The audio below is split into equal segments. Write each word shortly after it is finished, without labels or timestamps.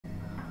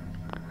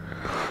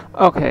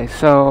Okay,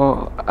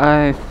 so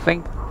I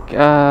think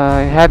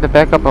I had to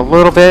back up a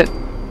little bit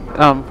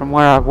from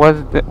where I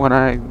was when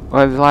I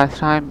was last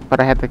time, but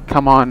I had to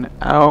come on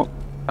out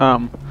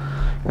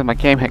because my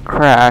game had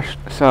crashed.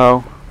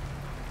 So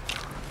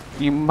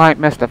you might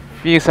missed a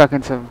few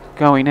seconds of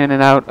going in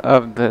and out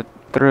of the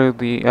through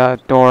the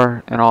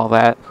door and all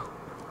that.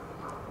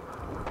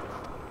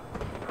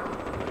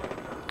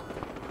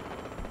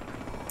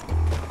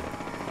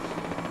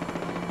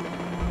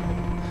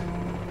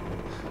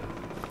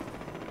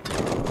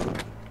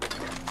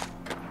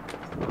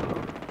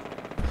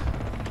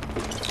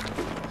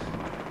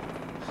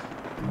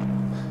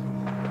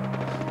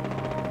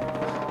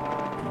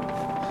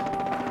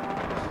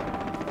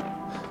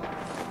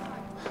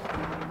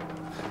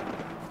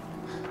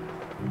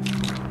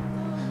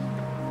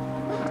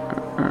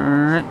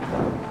 Alright.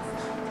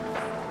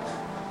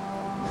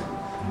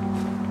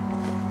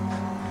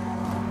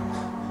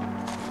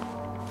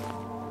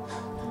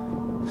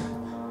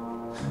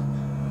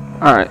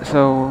 Alright,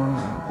 so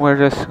we're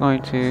just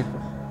going to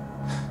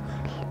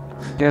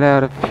get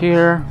out of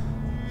here.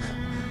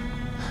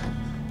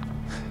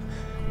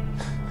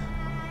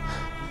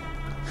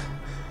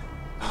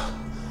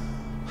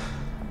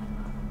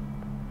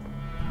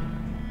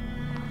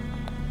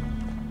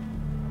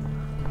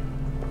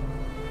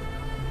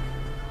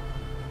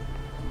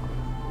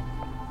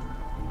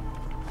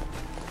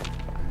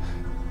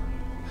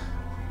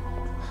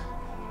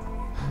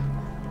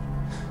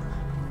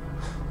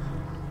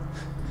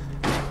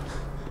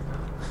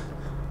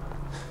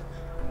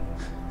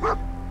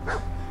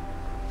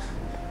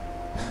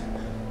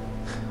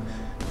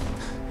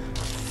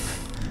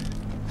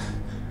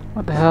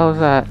 What the hell is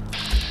that?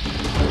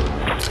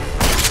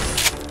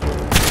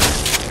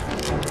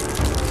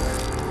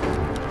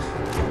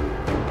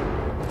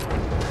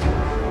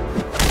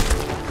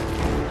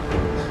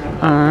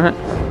 Alright.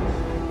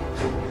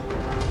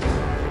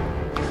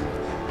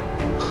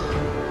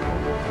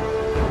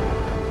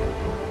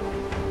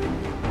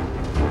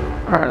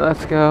 Alright,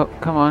 let's go.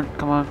 Come on,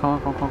 come on, come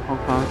on, come on, come on, come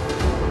on, come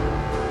on.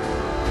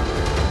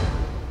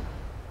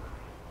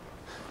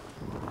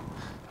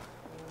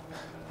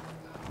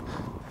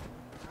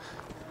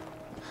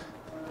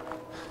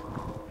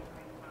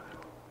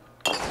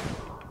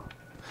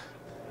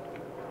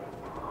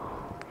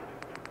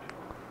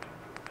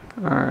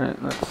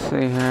 Alright, let's see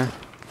here.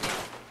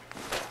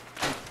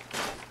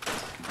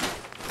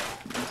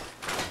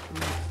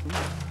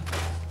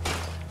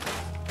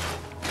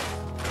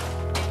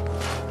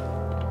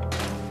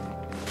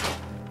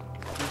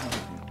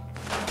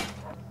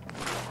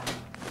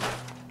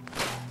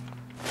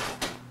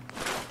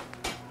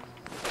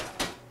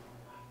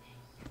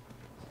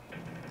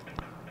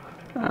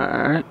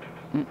 Alright.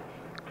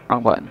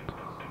 Wrong button.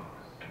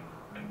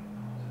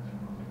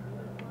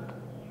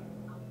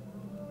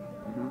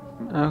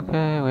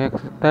 Okay, we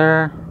exit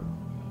there.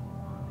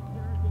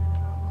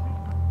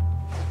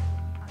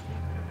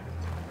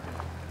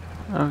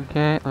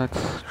 Okay,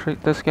 let's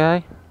treat this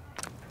guy.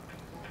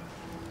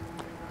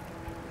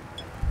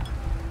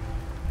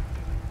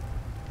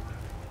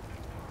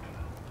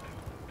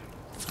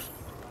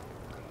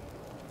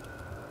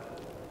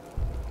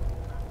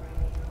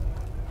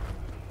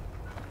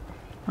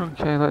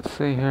 Okay, let's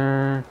see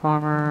here.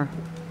 Farmer.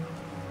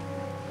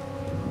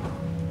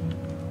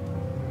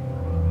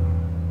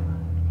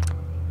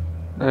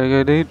 There you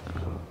go, dude.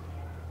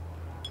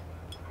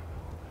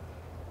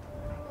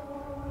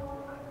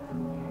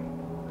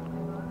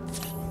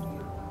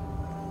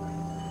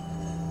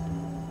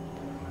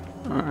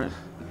 Alright.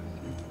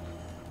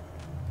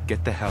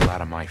 Get the hell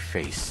out of my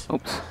face.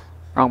 Oops.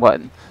 Wrong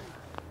button.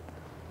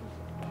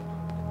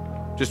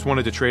 Just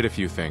wanted to trade a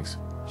few things.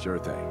 Sure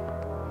thing.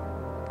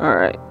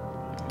 Alright.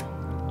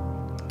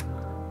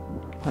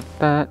 Put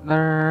that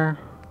there.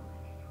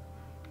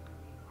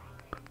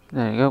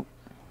 There you go.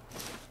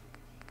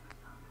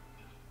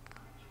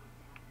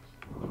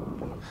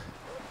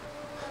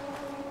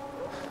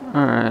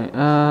 Alright,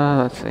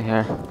 let's see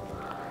here.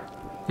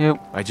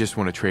 Yep. I just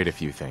want to trade a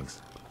few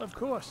things. Of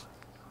course.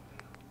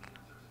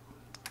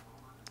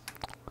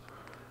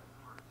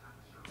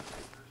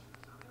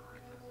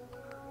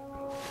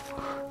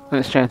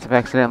 There's a chance of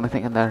accidentally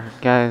thinking there are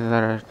guys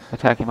that are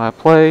attacking my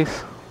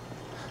place.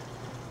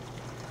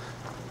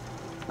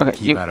 Okay,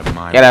 Keep you out of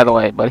my get out of the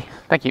way, buddy.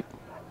 Thank you.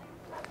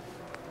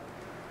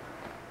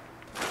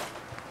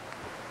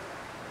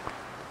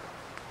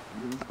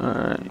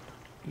 Alright.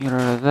 Get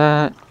rid of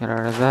that. Get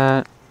rid of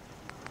that.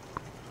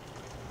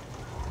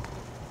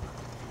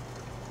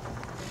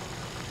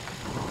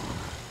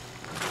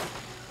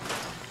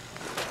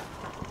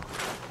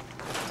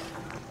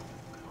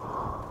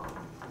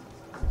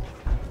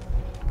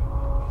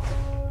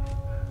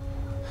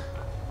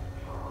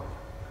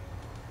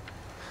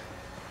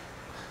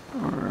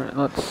 Alright,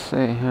 let's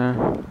see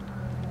here.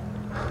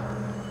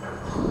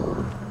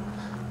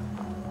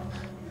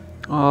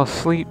 I'll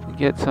sleep,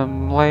 get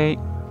some late.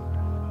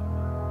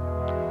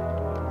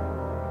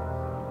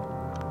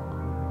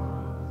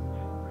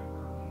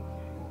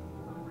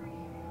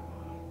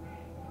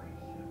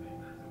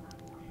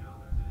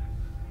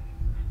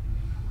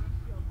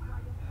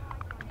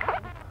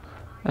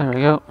 There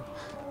we go.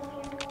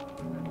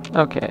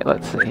 Okay,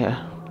 let's see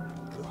here.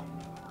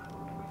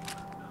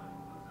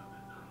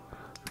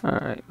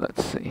 Alright,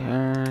 let's see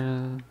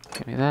here.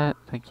 Give me that,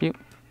 thank you.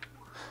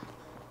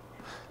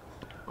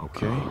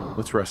 Okay,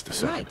 let's rest a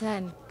second. Right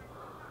then.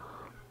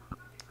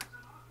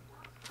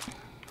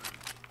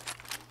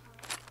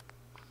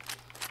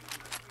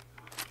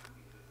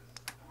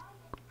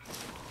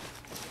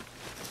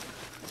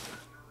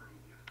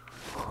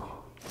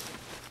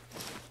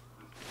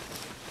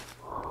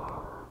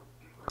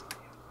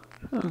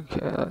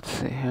 Okay, let's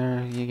see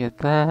here. You get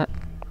that.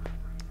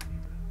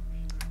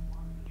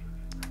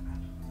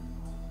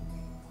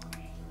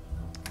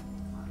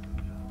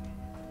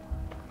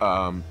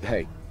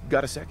 Hey,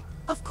 got a sec?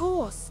 Of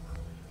course.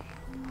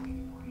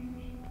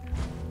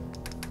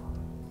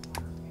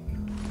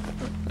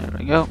 There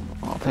we go.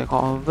 I'll take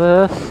all of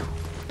this.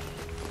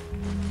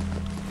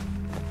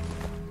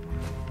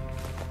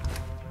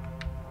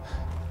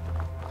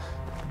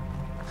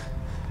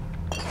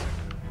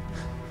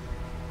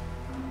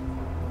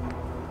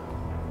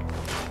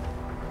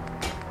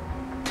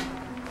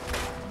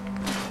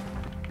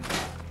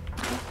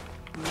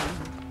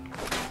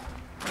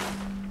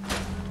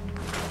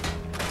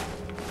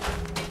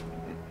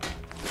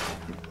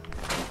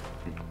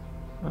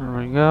 There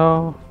we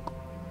go.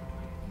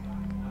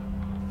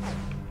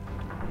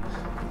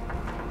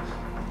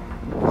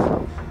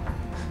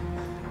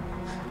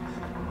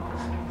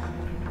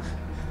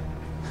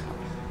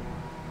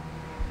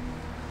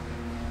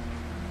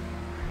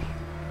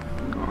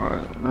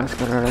 Alright, let's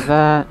get rid of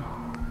that.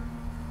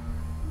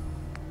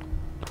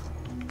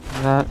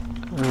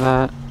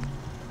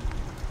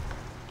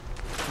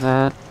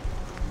 That.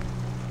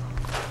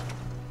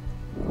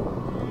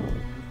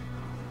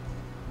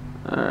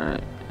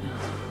 Alright.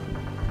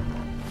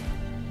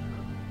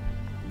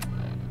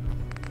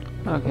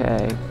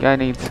 Okay, guy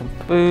needs some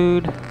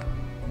food.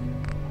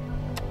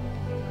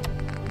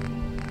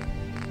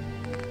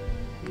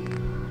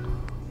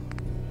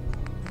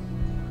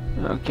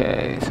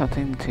 Okay,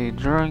 something to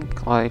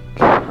drink, like,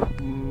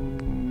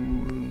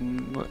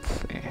 let's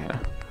see here.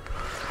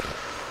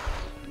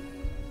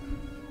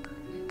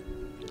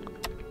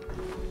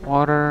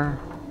 Water.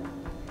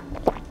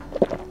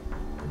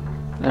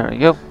 There we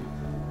go.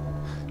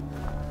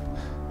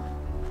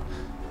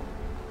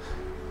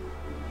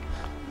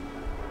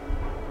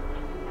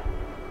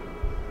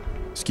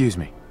 Excuse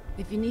me.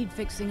 If you need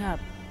fixing up,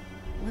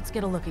 let's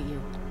get a look at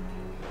you.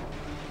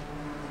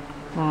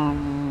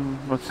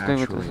 Let's do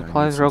with the Actually, I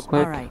supplies need real some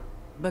quick. Alright,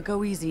 but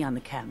go easy on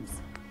the chems.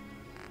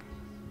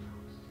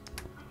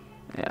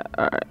 Yeah,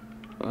 alright.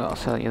 I'll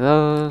sell you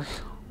those.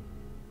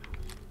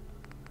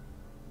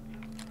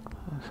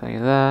 I'll sell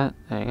you that.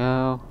 There you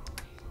go.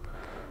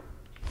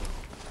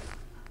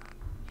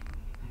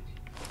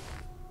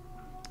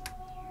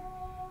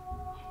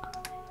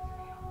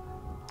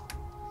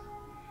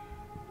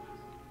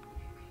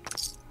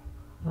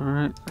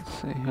 Alright, let's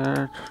see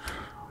here.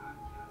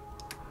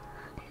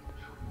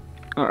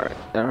 Alright,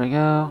 there we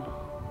go.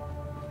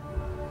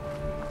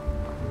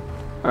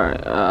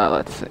 Alright,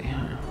 let's see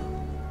here.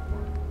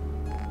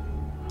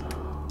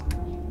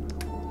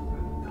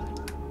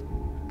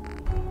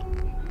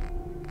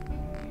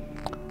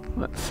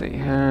 Let's see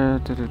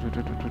here.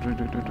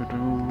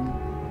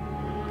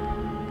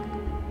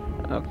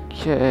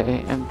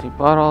 Okay, empty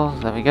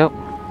bottles. There we go.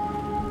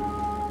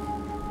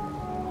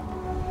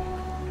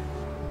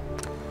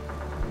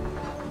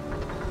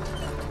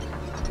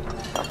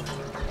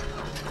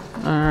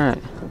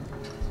 Alright.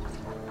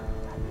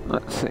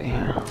 Let's see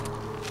here.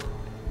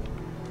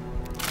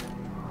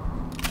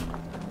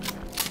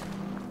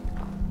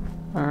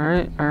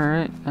 Alright.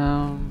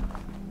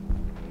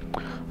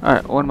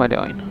 Alright, what am I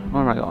doing?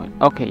 Where am I going?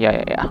 Okay,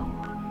 yeah.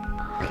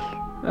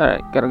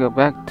 Alright, gotta go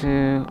back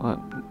to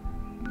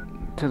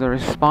the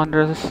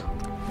responders.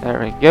 There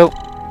we go.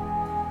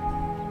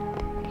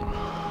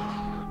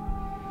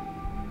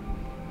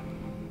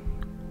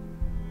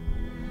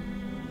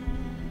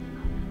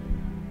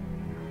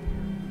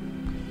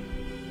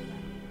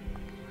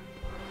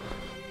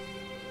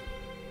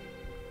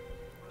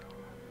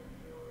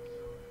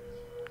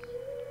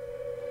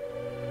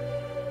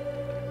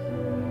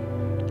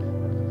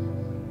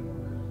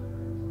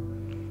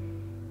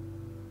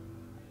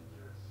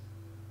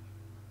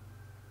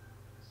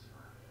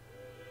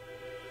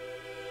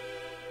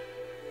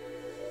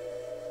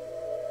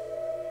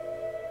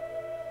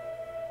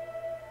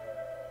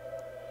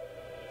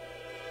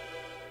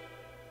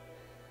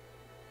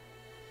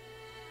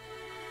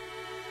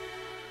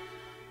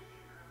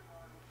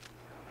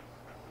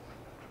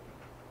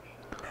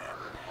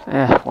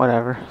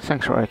 Whatever.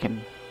 Sanctuary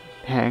can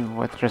hang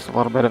with just a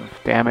little bit of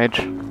damage.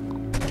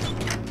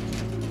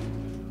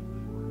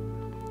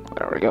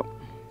 There we go.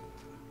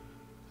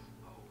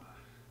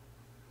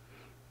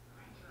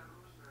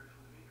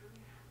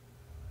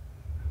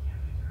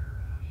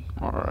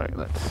 Alright,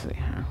 let's see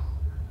here.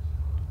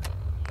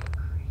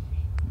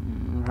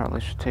 Probably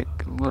should take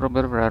a little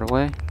bit of right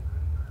away.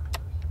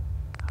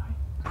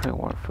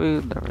 Pre-war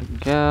food, there we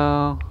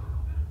go.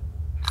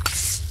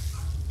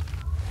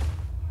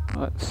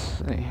 Let's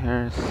see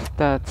here.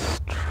 Stats.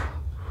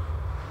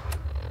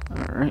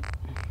 Alright.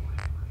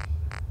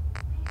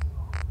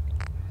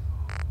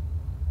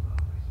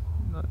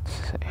 Let's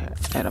see here.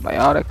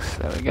 Antibiotics.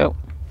 There we go.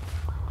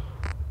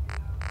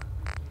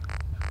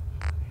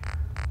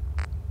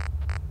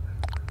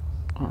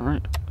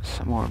 Alright.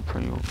 Some more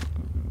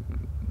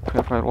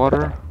purified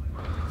water.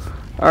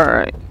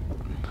 Alright.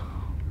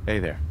 Hey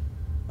there.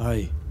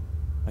 I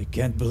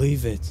can't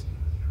believe it.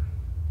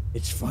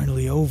 It's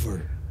finally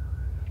over.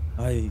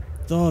 I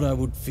thought I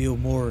would feel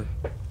more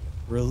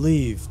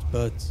relieved,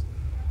 but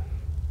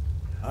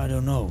I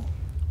don't know.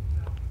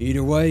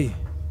 Either way,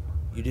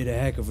 you did a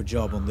heck of a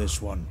job on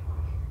this one.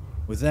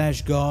 With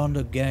Ash gone,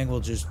 the gang will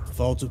just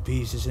fall to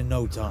pieces in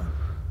no time.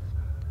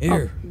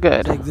 Here,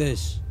 good. take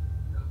this.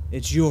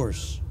 It's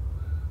yours.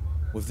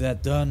 With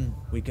that done,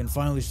 we can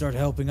finally start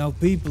helping out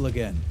people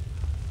again.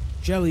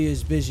 Shelly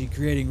is busy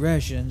creating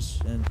rations,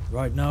 and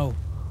right now,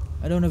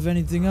 I don't have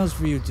anything else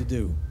for you to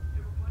do.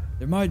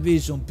 There might be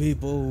some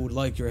people who would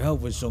like your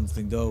help with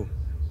something though,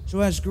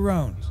 so ask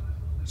around.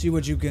 See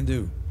what you can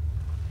do.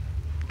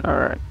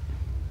 Alright.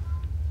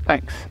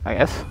 Thanks, I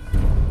guess.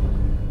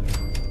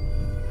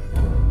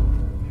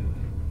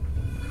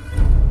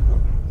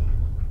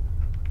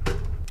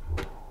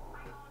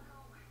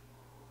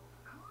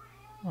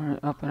 Alright,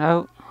 up and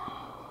out.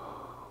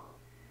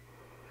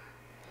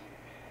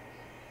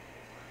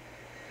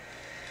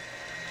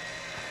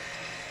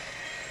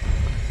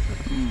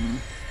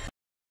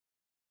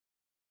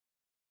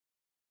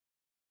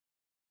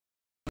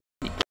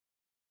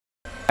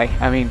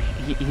 I mean,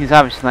 he's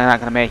obviously not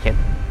gonna make it.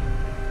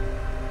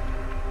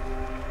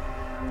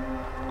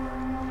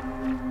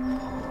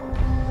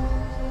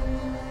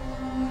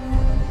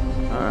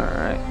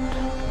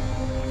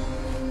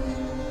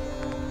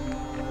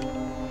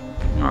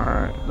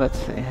 Alright, let's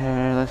see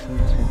here. Listen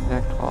to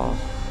deck calls.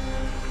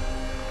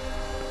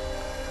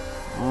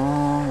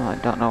 Oh, I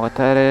don't know what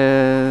that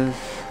is.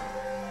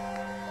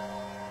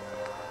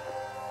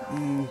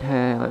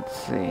 Okay, let's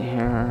see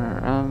here.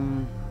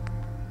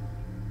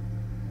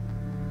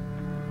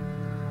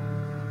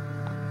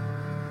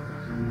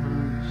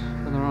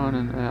 Further on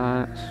in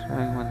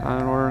starting with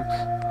ironworks.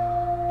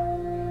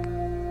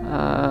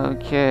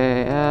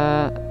 Okay,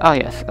 oh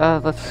yes,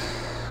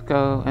 let's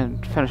go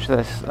and finish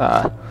this.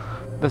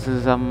 This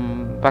is,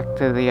 back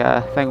to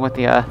the, thing with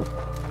the,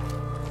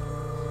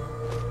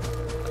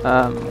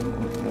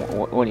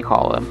 what do you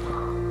call them?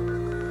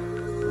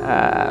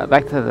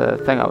 Back to the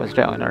thing I was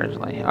doing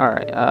originally.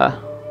 Alright,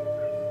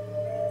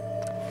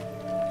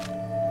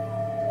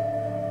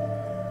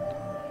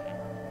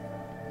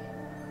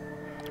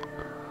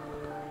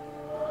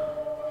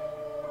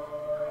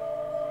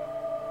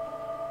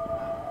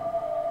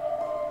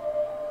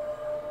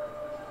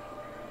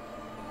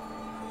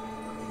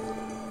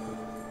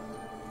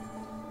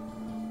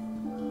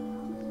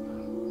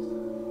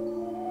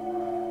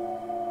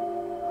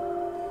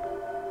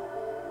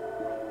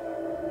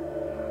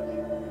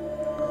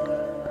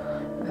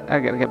 I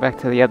gotta get back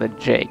to the other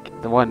Jake,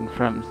 the one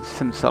from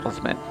Sim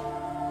Settlement.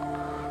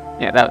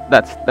 Yeah,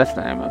 that's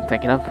the name I'm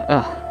thinking of.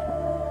 Ugh.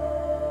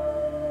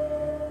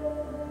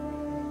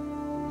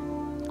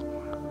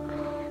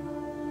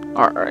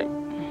 Alright.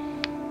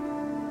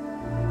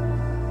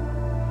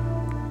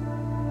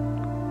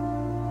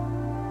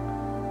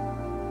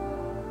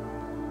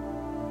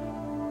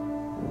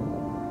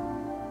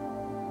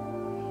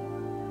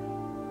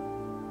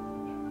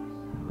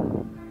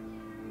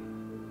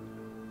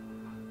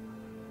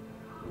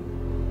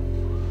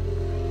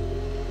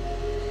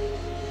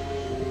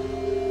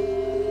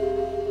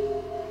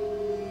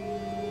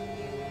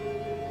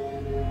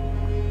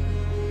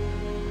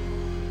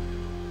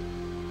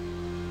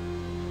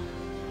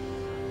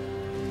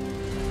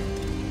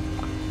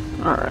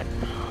 Alright.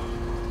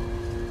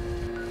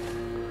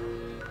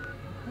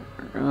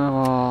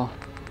 I'll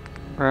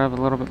grab a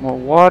little bit more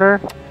water.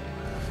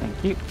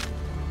 Thank you.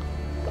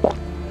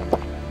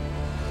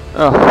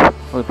 Oh,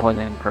 food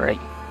poisoning, great.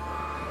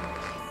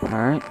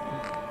 Alright.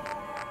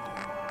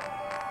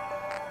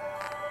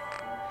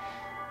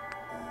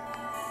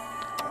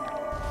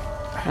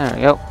 There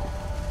we go.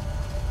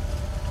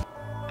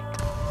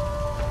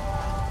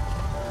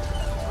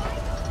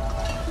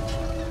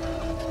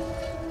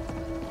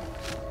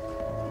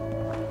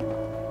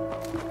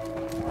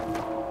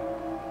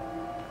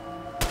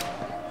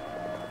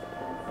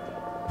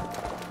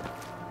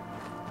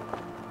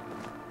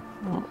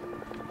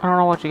 I don't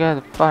know what you guys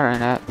are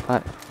firing at,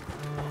 but...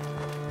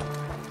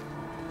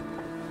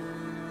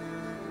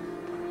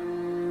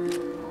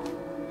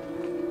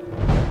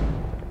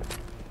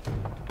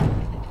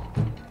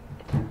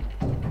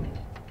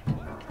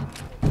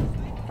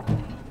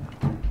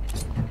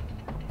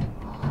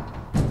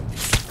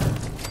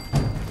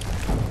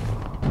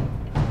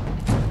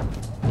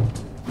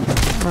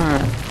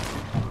 Alright.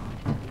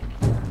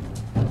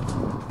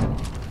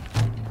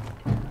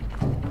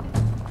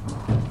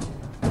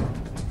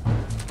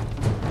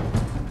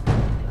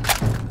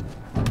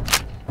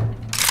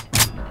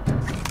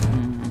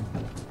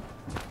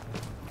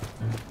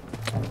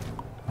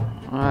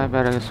 I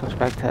better switch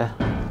back to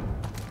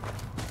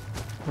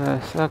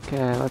this.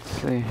 Okay, let's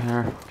see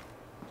here.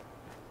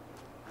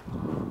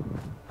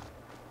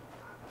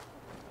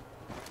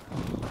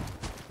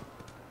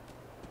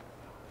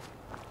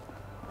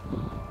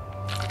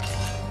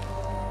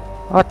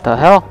 What the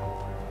hell?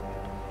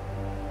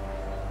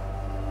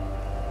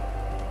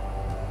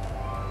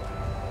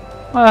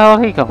 Where the hell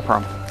did he come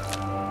from?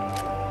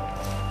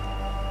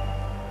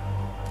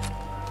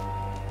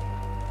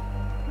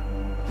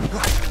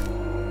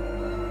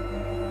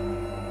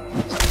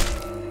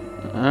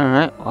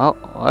 Alright, well,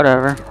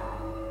 whatever.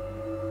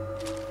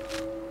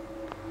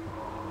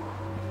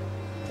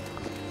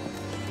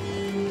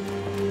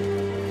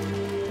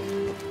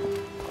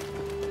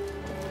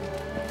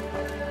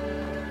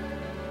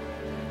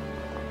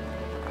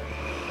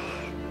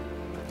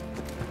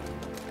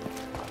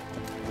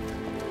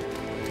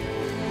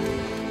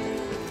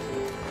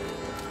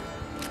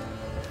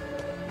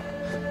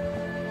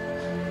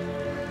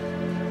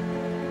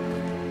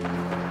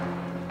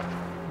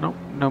 Nope,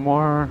 no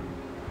more.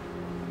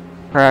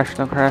 Crash,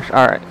 no crash.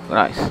 Alright,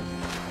 nice.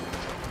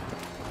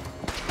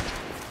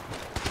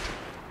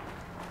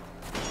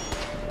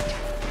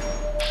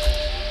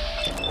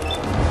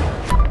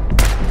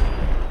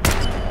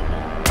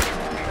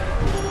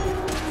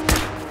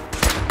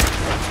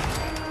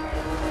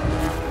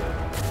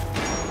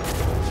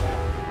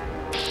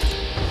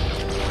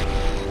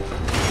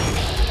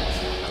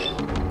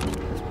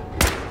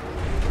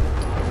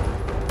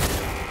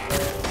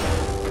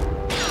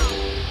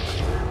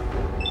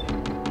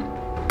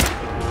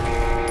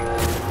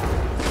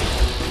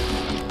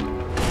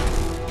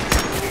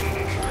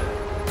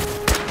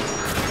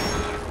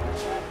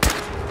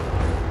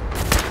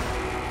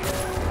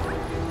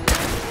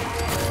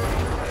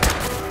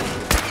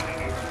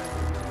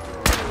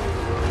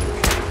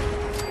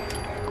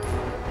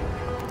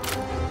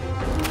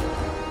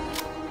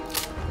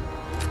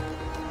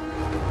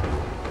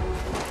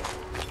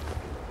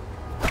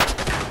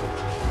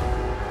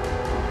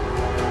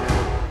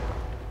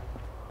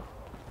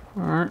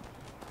 Alright.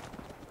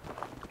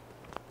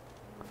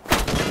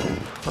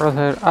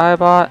 Brotherhood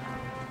Eyebot.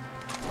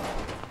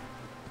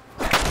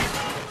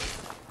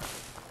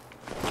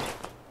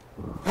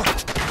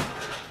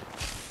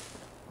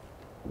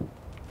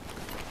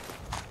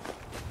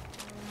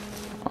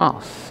 Oh,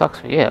 sucks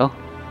for you.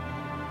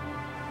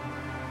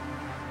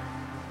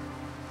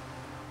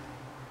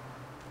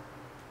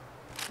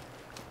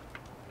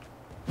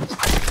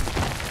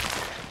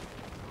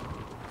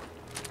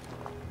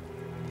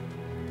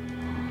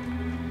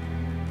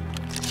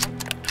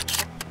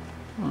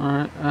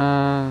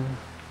 Alright,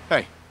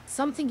 Hey.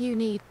 Something you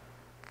need.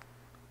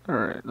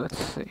 alright, let's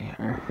see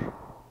here.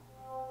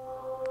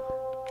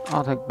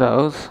 I'll take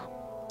those.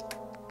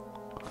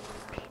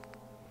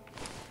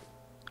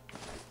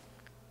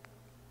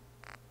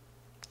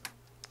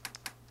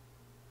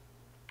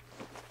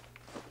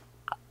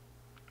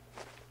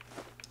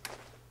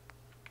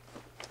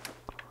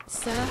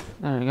 Sir,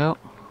 There you go.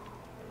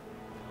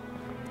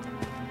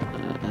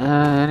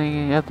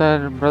 Any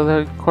other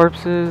Brotherhood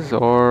corpses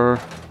or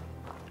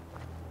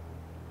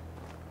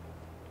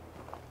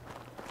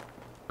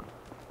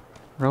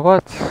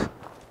robots?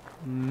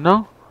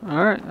 No?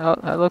 Alright, oh,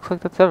 that looks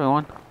like that's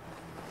everyone.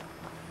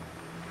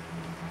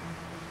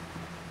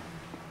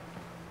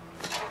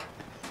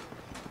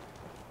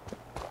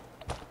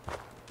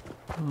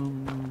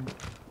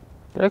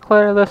 Did I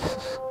clear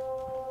this?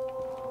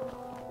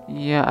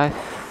 Yeah, I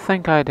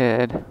think I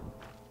did.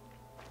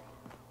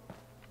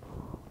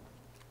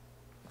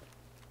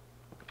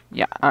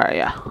 Yeah, alright,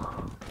 yeah.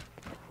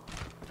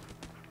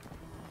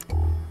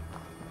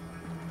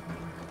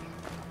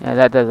 Yeah,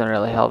 that doesn't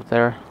really help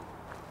there.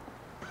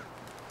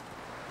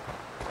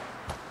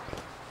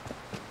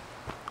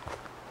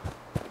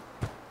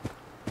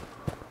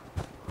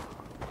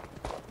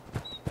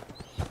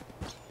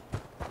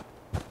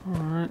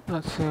 Alright,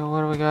 let's see,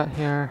 what do we got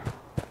here?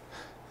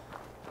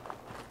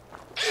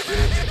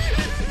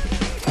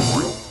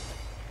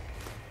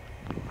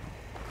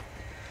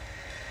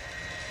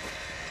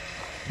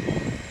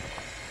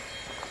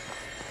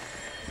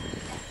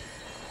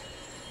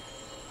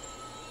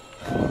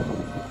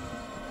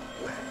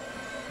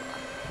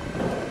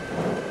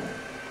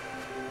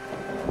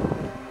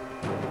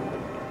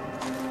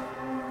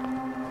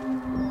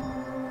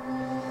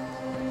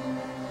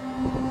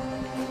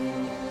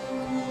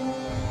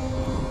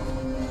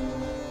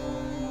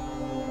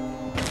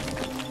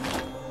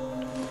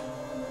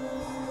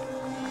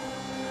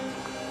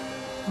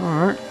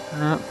 Alright,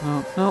 nope,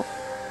 nope, nope.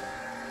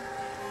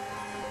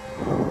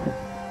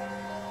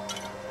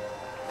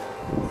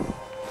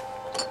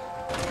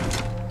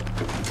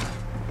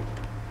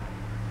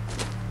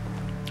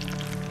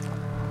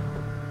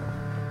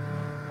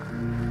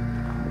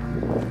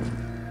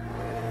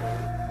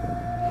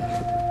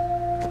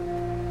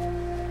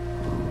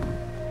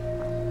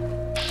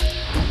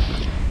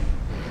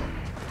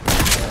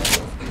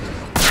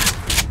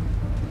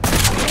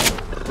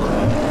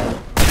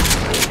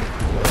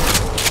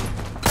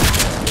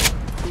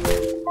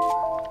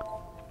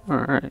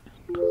 Alright.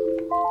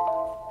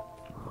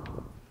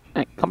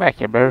 Hey, come back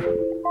here, bear.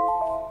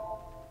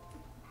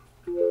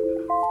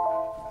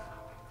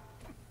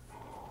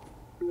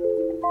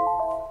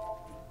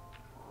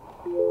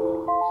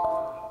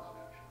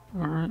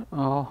 Alright,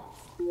 well,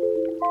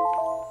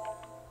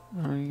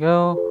 there we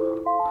go.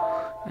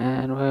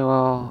 And we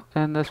will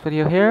end this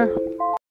video here.